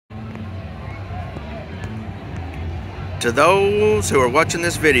To those who are watching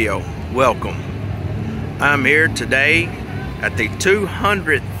this video, welcome. I'm here today at the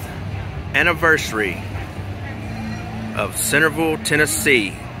 200th anniversary of Centerville,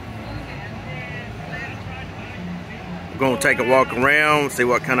 Tennessee. We're going to take a walk around, see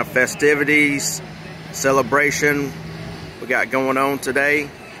what kind of festivities, celebration we got going on today.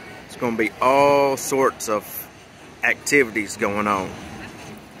 It's going to be all sorts of activities going on.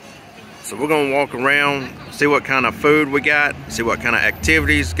 So we're going to walk around, see what kind of food we got, see what kind of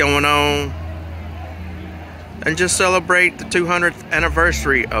activities going on, and just celebrate the 200th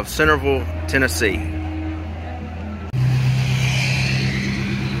anniversary of Centerville, Tennessee.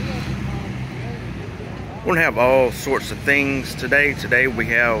 We're going to have all sorts of things today. Today we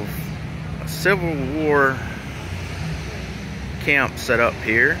have a Civil War camp set up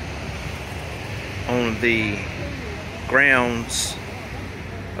here on the grounds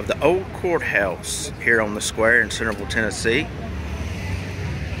of the old courthouse here on the square in Centerville, Tennessee.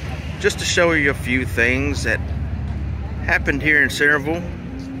 Just to show you a few things that happened here in Centerville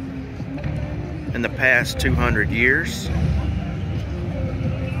in the past 200 years.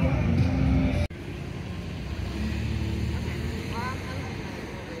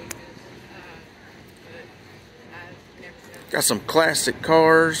 Got some classic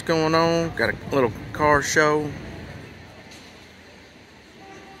cars going on. Got a little car show.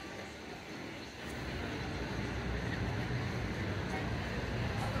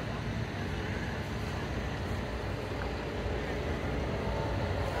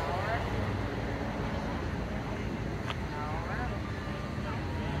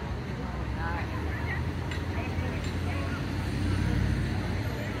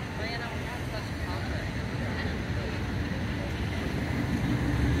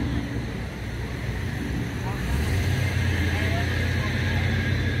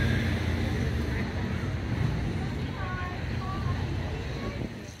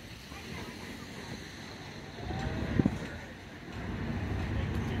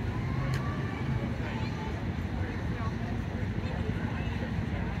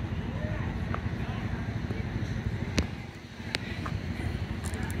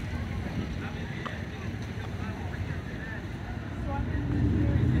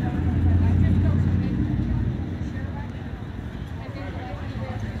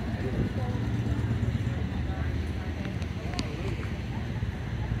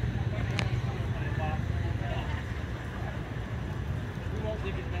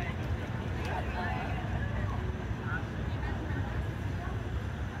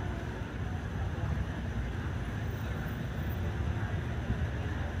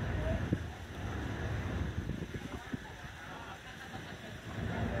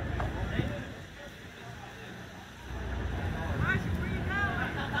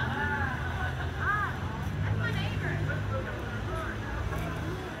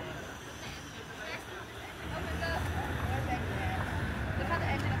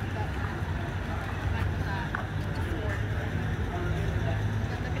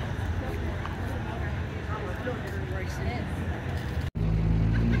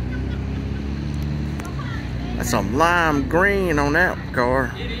 That's some lime green on that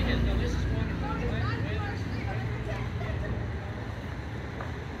car.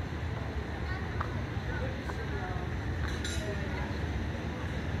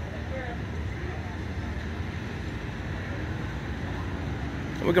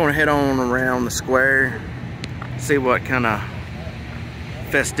 We're gonna head on around the square, see what kind of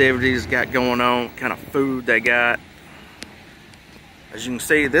festivities got going on, what kind of food they got. As you can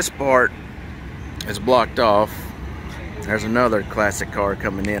see, this part is blocked off. There's another classic car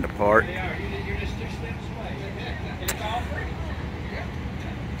coming in to park.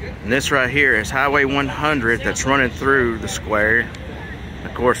 And this right here is Highway 100 that's running through the square.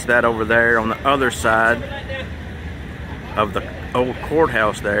 Of course, that over there on the other side of the old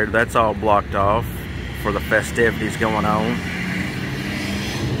courthouse there, that's all blocked off for the festivities going on.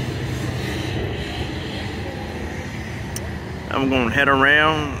 I'm going to head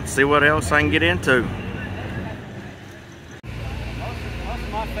around and see what else I can get into. Most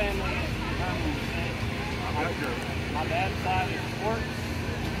of my family my dad's side is sports,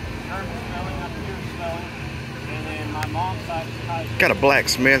 German spelling, I'm Jewish spelling, and then my mom's side is Kaiser. Got a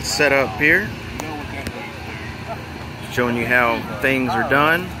blacksmith set up here, showing you how things are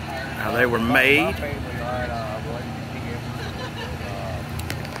done, how they were made.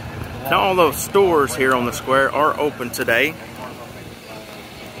 Now all those stores here on the square are open today.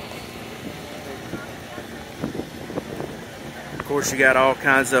 Of course, you got all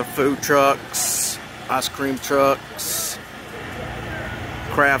kinds of food trucks, ice cream trucks,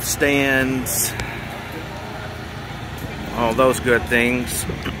 craft stands. all those good things.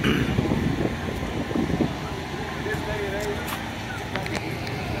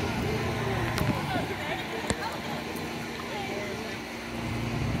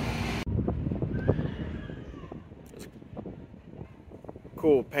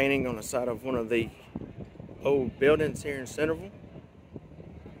 Cool painting on the side of one of the old buildings here in Centerville.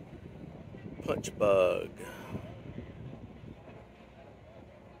 Punch bug.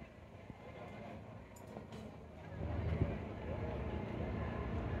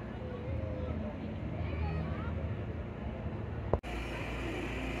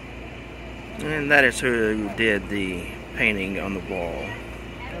 And that is who did the painting on the wall.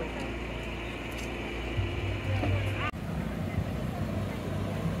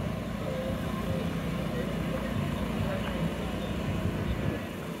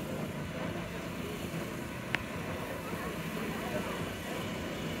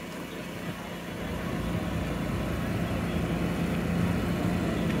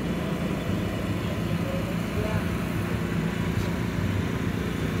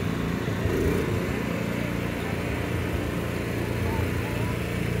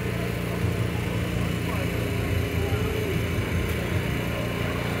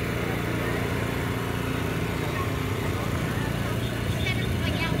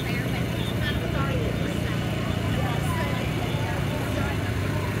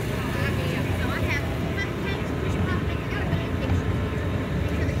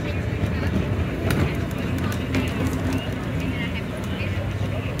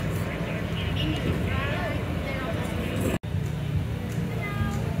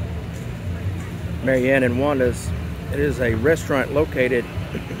 Marianne and Wanda's. It is a restaurant located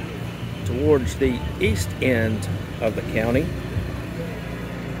towards the east end of the county.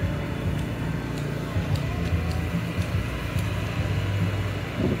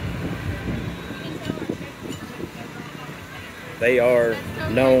 They are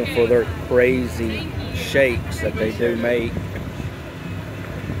known for their crazy shakes that they do make.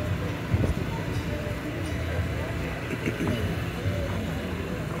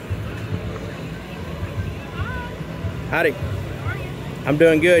 Howdy. I'm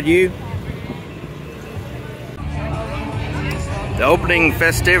doing good, you? The opening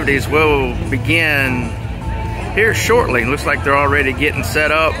festivities will begin here shortly. Looks like they're already getting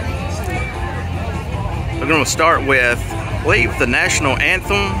set up. We're going to start with, I believe, the national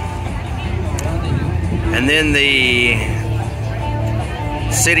anthem, and then the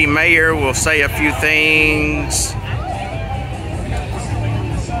city mayor will say a few things.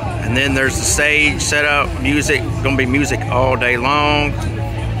 And then there's the stage set up, music, gonna be music all day long.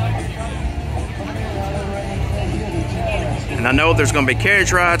 And I know there's gonna be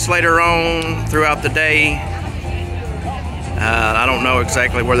carriage rides later on throughout the day. I don't know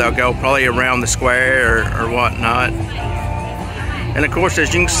exactly where they'll go, probably around the square or whatnot. And of course,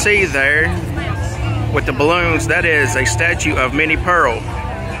 as you can see there with the balloons, that is a statue of Minnie Pearl.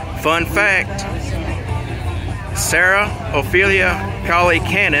 Fun fact, Sarah Ophelia Colley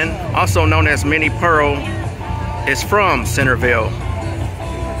Cannon, also known as Minnie Pearl, is from Centerville.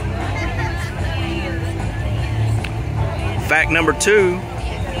 Fact number 2,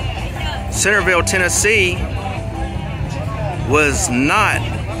 Centerville, Tennessee was not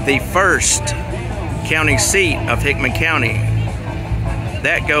the first county seat of Hickman County.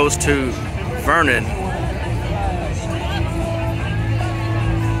 That goes to Vernon.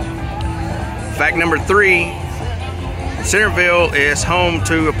 Fact number 3, Centerville is home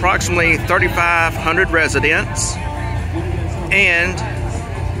to approximately 3,500 residents and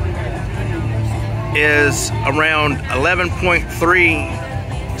is around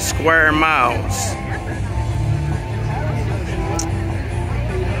 11.3 square miles.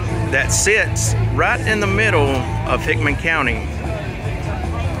 That sits right in the middle of Hickman County.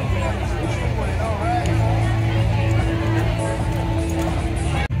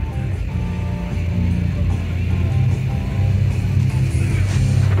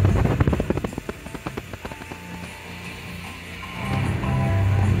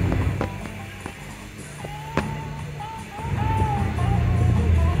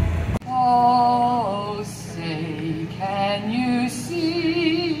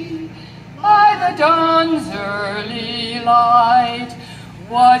 Dawn's early light,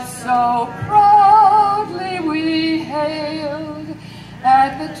 what so proudly we hailed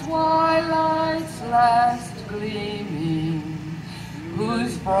at the twilight's last gleaming,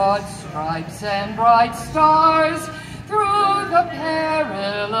 whose broad stripes and bright stars through the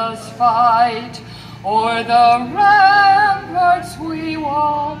perilous fight o'er the ramparts we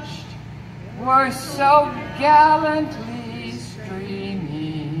watched were so gallantly streaming.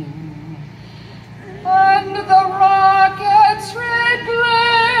 And the rocket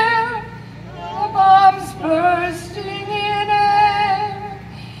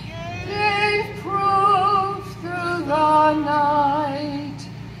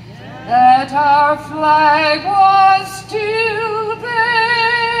that our flag was still there.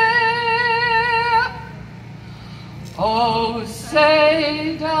 Oh,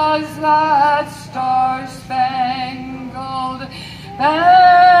 say does that star-spangled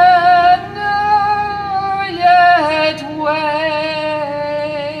banner yet wave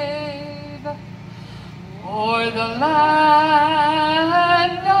o'er the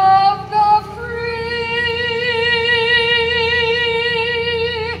land of the free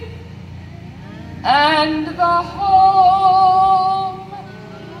and the home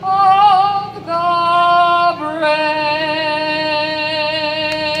of the brave?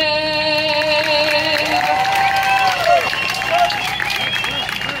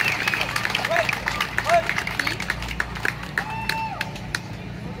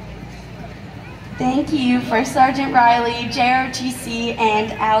 Thank you for Sergeant Riley, JROTC,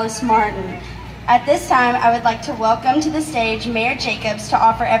 and Alice Martin. At this time, I would like to welcome to the stage Mayor Jacobs to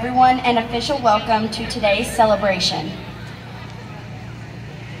offer everyone an official welcome to today's celebration.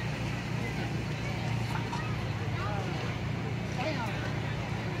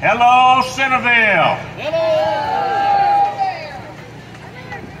 Hello, Centerville. Hello.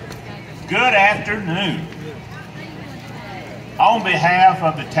 Good afternoon. On behalf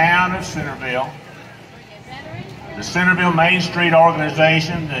of the town of Centerville, the Centerville Main Street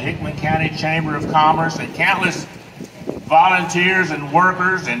Organization, the Hickman County Chamber of Commerce, and countless volunteers and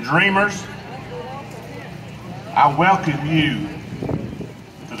workers and dreamers, I welcome you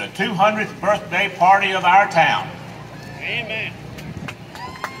to the 200th birthday party of our town. Amen.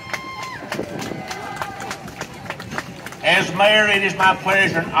 As mayor, it is my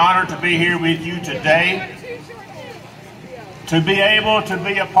pleasure and honor to be here with you today, to be able to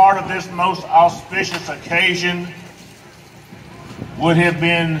be a part of this most auspicious occasion would have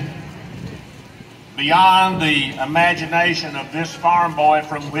been beyond the imagination of this farm boy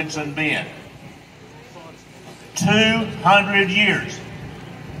from Whitson Bend. 200 years.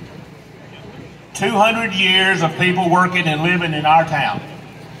 200 years of people working and living in our town.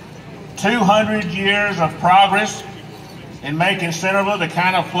 200 years of progress in making Centerville the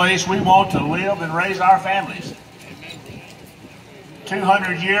kind of place we want to live and raise our families.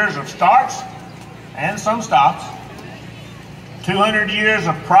 200 years of starts and some stops. 200 years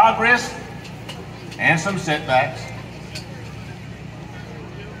of progress and some setbacks.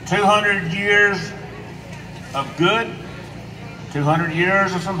 200 years of good. 200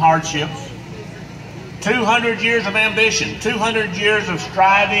 years of some hardships. 200 years of ambition. 200 years of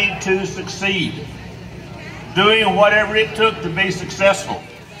striving to succeed. Doing whatever it took to be successful.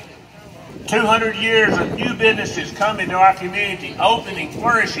 200 years of new businesses coming to our community, opening,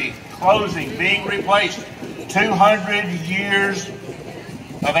 flourishing, closing, being replaced. 200 years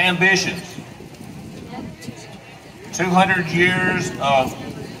of ambitions. 200 years of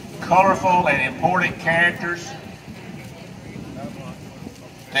colorful and important characters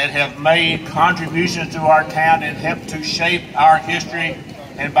that have made contributions to our town and helped to shape our history,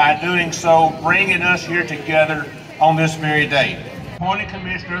 and by doing so, bringing us here together on this very day. Appointed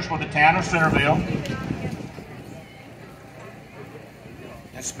commissioners for the town of Centerville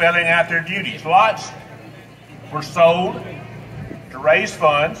and spelling out their duties. Lots were sold to raise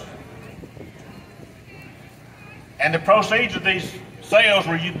funds, and the proceeds of these sales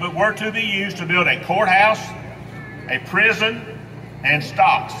were to be used to build a courthouse, a prison, and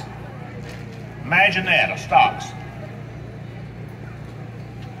stocks. Imagine that, stocks.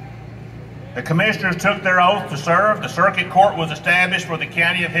 The commissioners took their oath to serve. The circuit court was established for the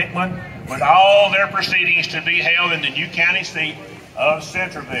county of Hickman, with all their proceedings to be held in the new county seat of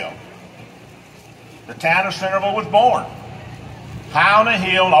Centerville. The town of Centerville was born. High on a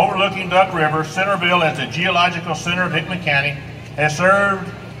hill overlooking Duck River, Centerville, as the geological center of Hickman County, has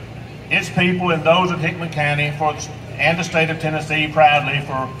served its people and those of Hickman County and the state of Tennessee proudly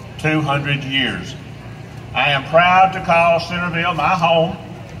for 200 years. I am proud to call Centerville my home.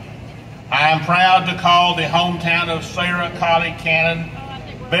 I am proud to call the hometown of Sarah Collie Cannon,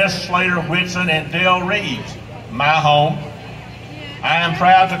 Bess Slater Whitson, and Dale Reeves my home. I am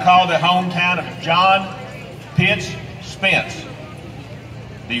proud to call the hometown of John Pitts Spence,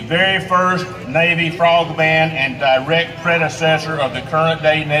 the very first Navy Frog Band and direct predecessor of the current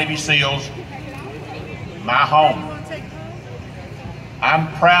day Navy SEALs, my home. I'm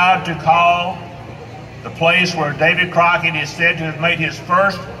proud to call the place where David Crockett is said to have made his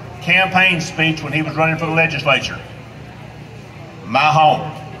first campaign speech when he was running for the legislature, my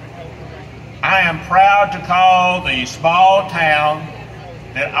home. I am proud to call the small town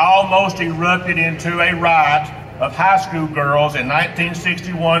that almost erupted into a riot of high school girls in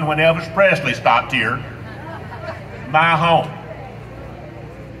 1961 when Elvis Presley stopped here, my home.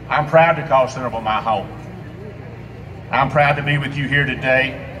 I'm proud to call Centerville my home. I'm proud to be with you here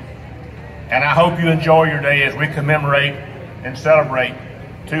today, and I hope you enjoy your day as we commemorate and celebrate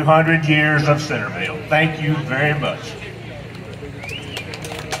 200 years of Centerville. Thank you very much.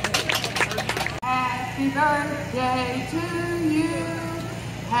 Happy birthday to you.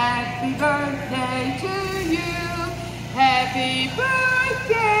 Happy birthday to you. Happy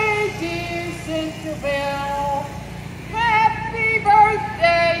birthday, dear Centerville. Happy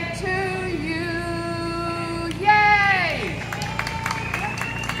birthday to you. Yay!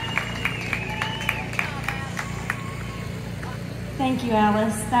 Thank you,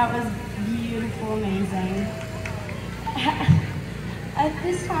 Alice. That was beautiful, amazing. At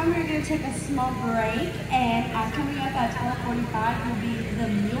this time, we're going to take a small break, and coming up at 12:45 will be the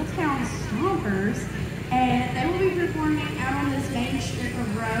Milltown Stompers, and they will be performing out on this main strip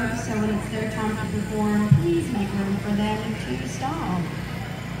of road, so when it's their time to perform, please make room for them to stomp.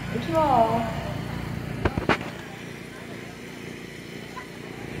 Thank you all.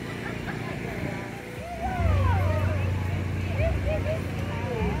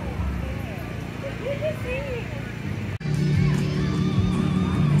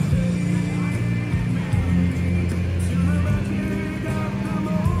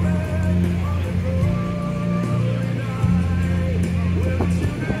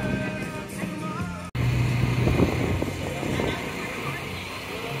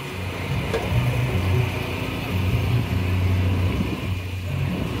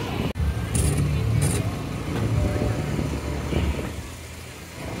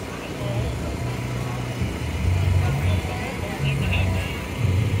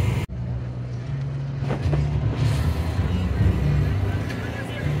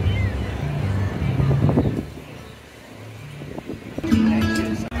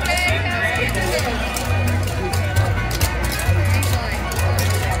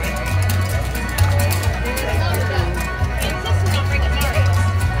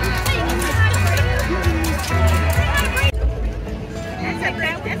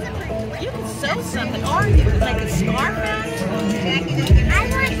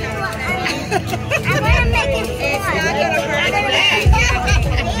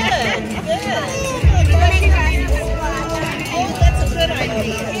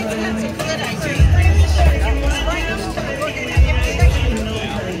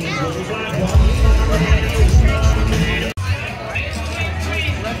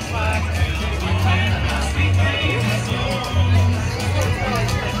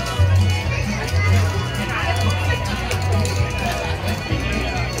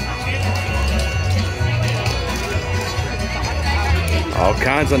 All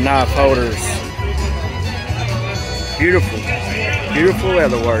kinds of knife holders. Beautiful, beautiful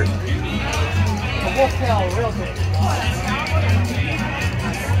leatherwork.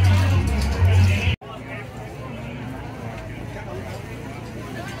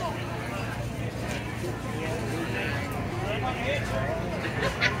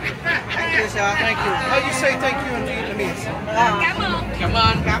 Thank you. How do you say thank you in Vietnamese? Come on. Come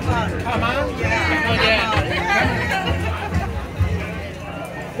on. Come on. Come on? Yeah. Come on, yeah.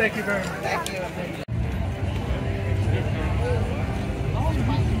 Thank you very much. Thank you.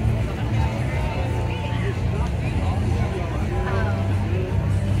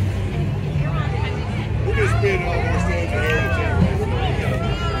 We just spent almost all the heritage.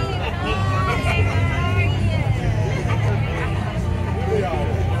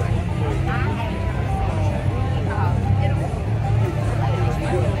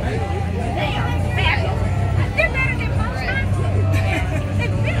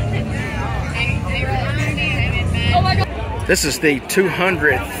 This is the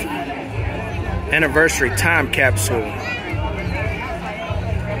 200th anniversary time capsule.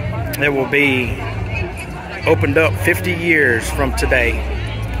 It will be opened up 50 years from today.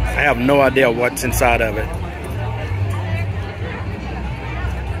 I have no idea what's inside of it.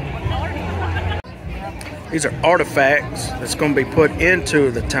 These are artifacts that's going to be put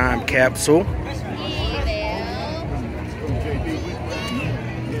into the time capsule.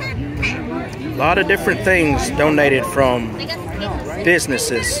 A lot of different things donated from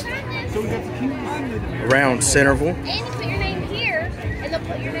businesses around Centerville. And you put your name here, and they'll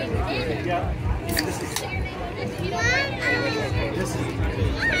put your name in it.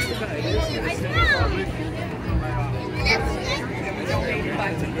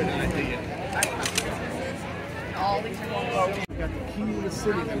 That's a good idea. We got the key to the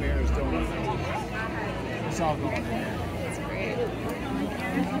city the mayor's donating. It's all going in there.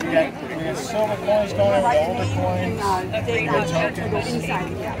 We got silver coins going in, the older coins, the tokens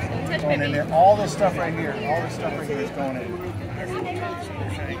going in there. All this stuff right here, is going in.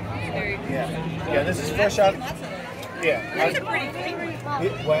 Yeah, this is fresh out. Yeah.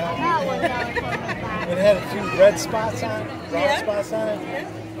 Well, it had a few red spots on it, brown spots on it.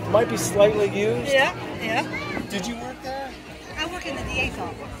 Might be slightly used. Yeah. Did you work there? I work in the DA's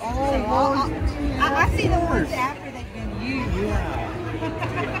office. Oh, I see the ones after they've been used.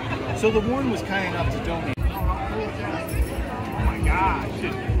 Yeah. So the one was kind enough to donate. Oh my gosh.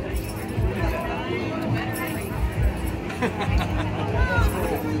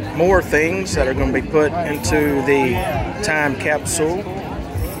 More things that are going to be put into the time capsule.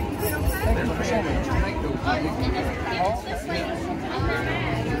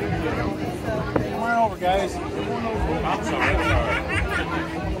 Come on over, guys. I'm sorry.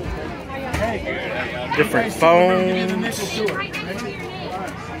 Different phones.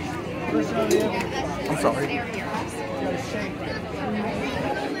 I'm sorry.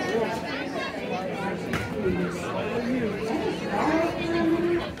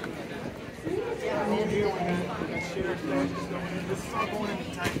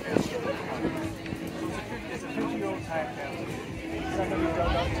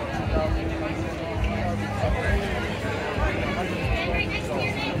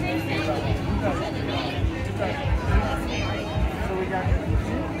 So we got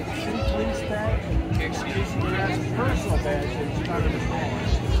city police badge, personal badge, and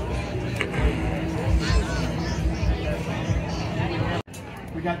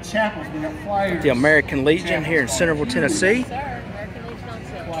we got chapels, we got flyers. The American Legion here in Centerville, Tennessee. Sir, American Legion on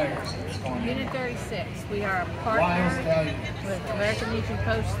Centerville. Flyers. Unit 36. We are a partner with American Legion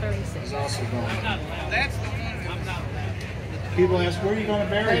Post 36. People ask, where are you going to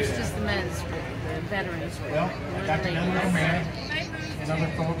bury That's it? just the men's, the veterans. Well, I got together with Matt and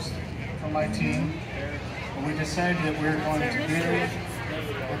other folks from my team, and we decided that we were going to bury it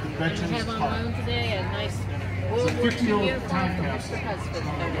at the We Veterans have on Park. loan today a nice It's World a War II 50-year-old uniform time from capsule. Mr. Husband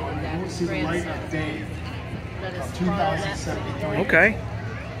donated that. We'll see the light of Grandson. day Let of us borrow that. 2073. Okay.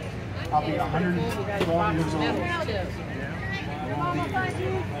 I'll be 112 years old.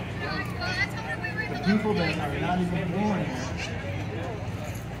 The people that are not even born yet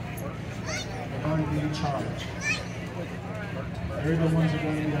are going to be in charge. They're the ones that are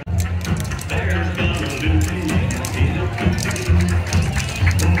going to be.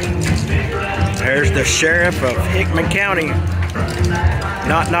 There's the sheriff of Hickman County.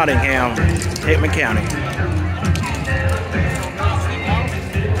 Not Nottingham, Hickman County.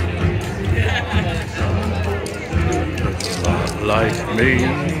 Like me.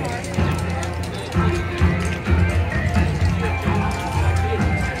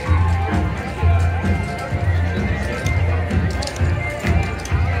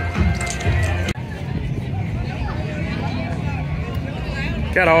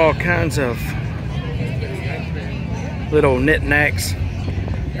 Got all kinds of little knickknacks.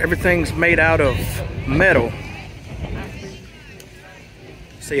 Everything's made out of metal.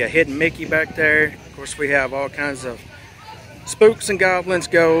 See a hidden Mickey back there. Of course, we have all kinds of spooks and goblins,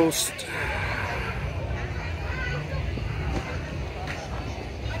 ghosts.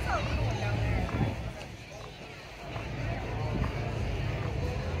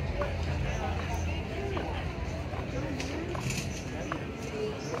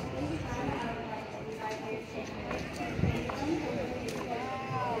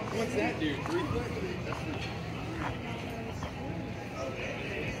 What's that, dude? 3 foot?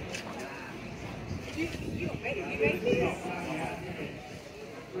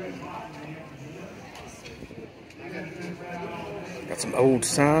 Got some old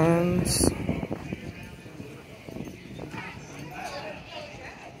signs.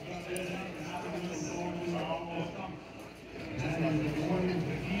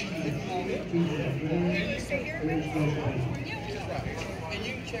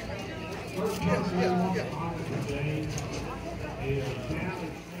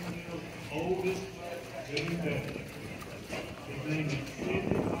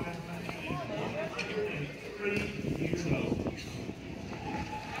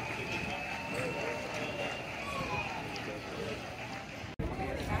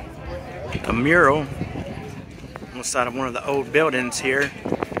 A mural on the side of one of the old buildings here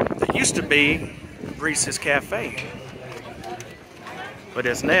that used to be Reese's Cafe, but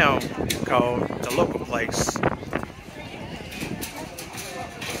it's now called the Local Place.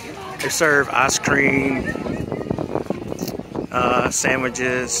 They serve ice cream,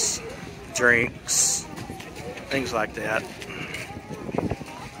 sandwiches, drinks, things like that.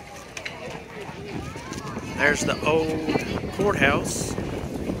 There's the old courthouse.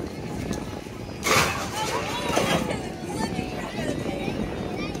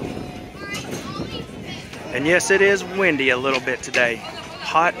 And yes, it is windy a little bit today.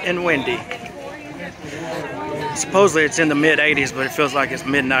 Hot and windy. Supposedly it's in the mid-80s, but it feels like it's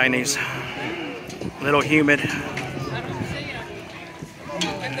mid-90s. A little humid.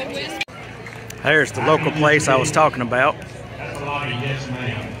 There's the local place I was talking about.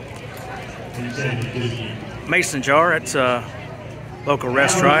 Mason Jar, it's a local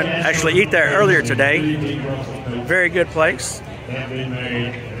restaurant. Actually ate there earlier today. Very good place. If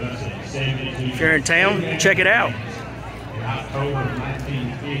you're in town, check it out. October of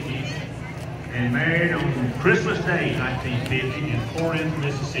 1950, and married on Christmas Day 1950 in Corinth,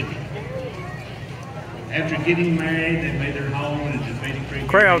 Mississippi. After getting married, they made their home in the Defeated Creek.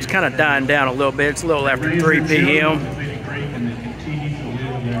 Crowd's kind of dying down a little bit. It's a little after 3 p.m.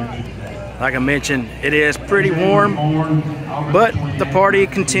 Like I mentioned, it is pretty warm, but the party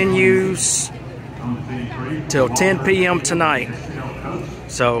continues till 10 p.m. tonight.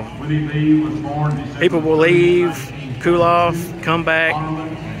 So people will leave, cool off, come back,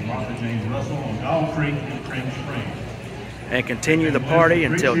 and continue the party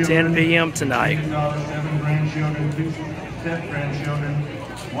until 10 p.m. tonight.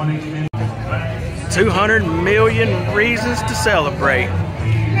 200 million reasons to celebrate.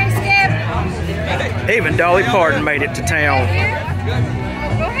 Even Dolly Parton made it to town.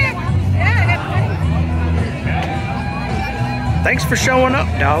 Thanks for showing up,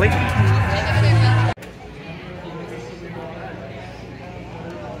 Dolly.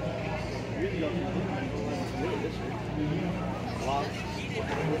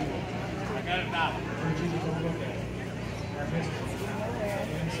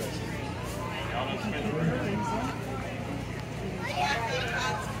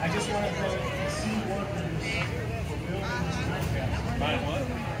 I just want to see workers for buildings.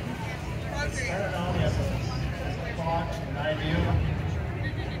 It started out as a thought, an idea,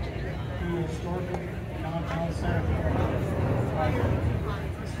 to historical downtown Centerville.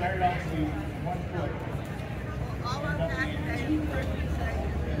 It started out to be 1 foot, ended up being 2 foot,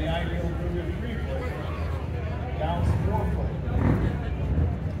 and the idea will bring it 3 foot, down to 4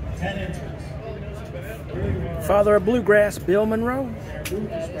 foot, 10 inches. Father of Bluegrass, Bill Monroe.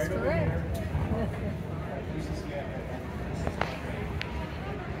 That's correct.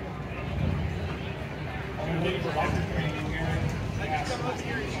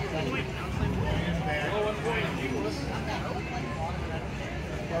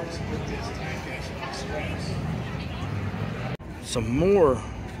 Some more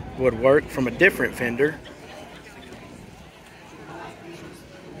woodwork from a different vendor.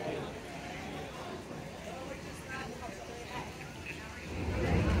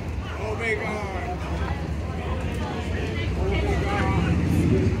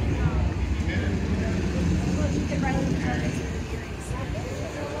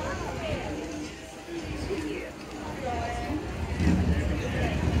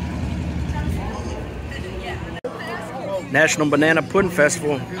 National Banana Pudding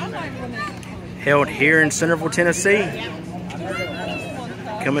Festival held here in Centerville, Tennessee.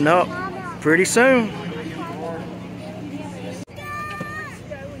 Coming up pretty soon.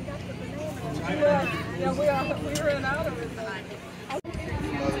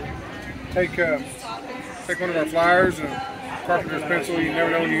 Take one of our flyers and a carpenter's pencil. You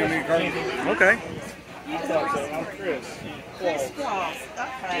never know when you're going to need a carpenter. Okay. I'm Chris. Chris Cross.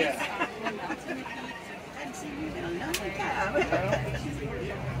 Okay. Yeah.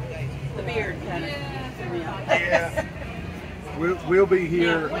 The beard kind of. Yeah. We'll be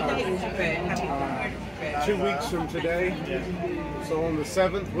here 2 weeks from today. So on the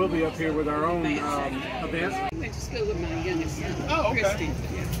 7th, we'll be up here with our own event. I went to school with my youngest son. Oh, okay. Christy.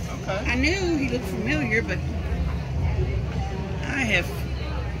 Yeah. Okay. I knew he looked familiar, but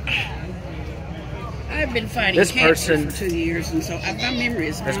I've been fighting This cancer person for 2 years, and so my memory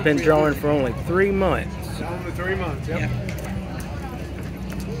is has been drawing for only 3 months. Only 3 months, yep. Yeah.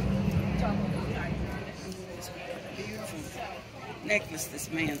 Necklace this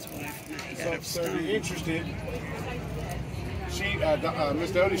man's wife made out of So if stone. you're interested, she,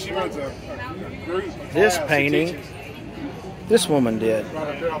 Miss Dodie, she runs a group. This class. She painting, teaches this woman did. right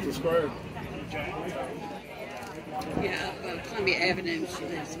up there off the square. Yeah, Columbia Avenue. She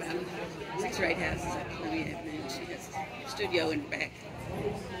lives about 6 or 8 houses at Columbia Avenue. She has a studio in the back.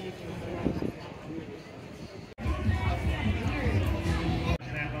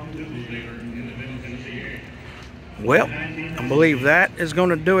 Well, I believe that is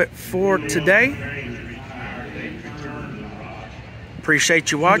going to do it for today.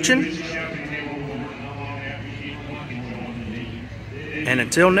 Appreciate you watching. And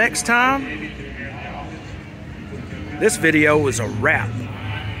until next time, this video is a wrap.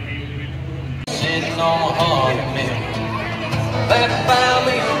 Sitting on a 100 million. That found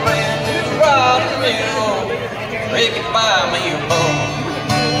me a brand new rod. If you buy me a boat.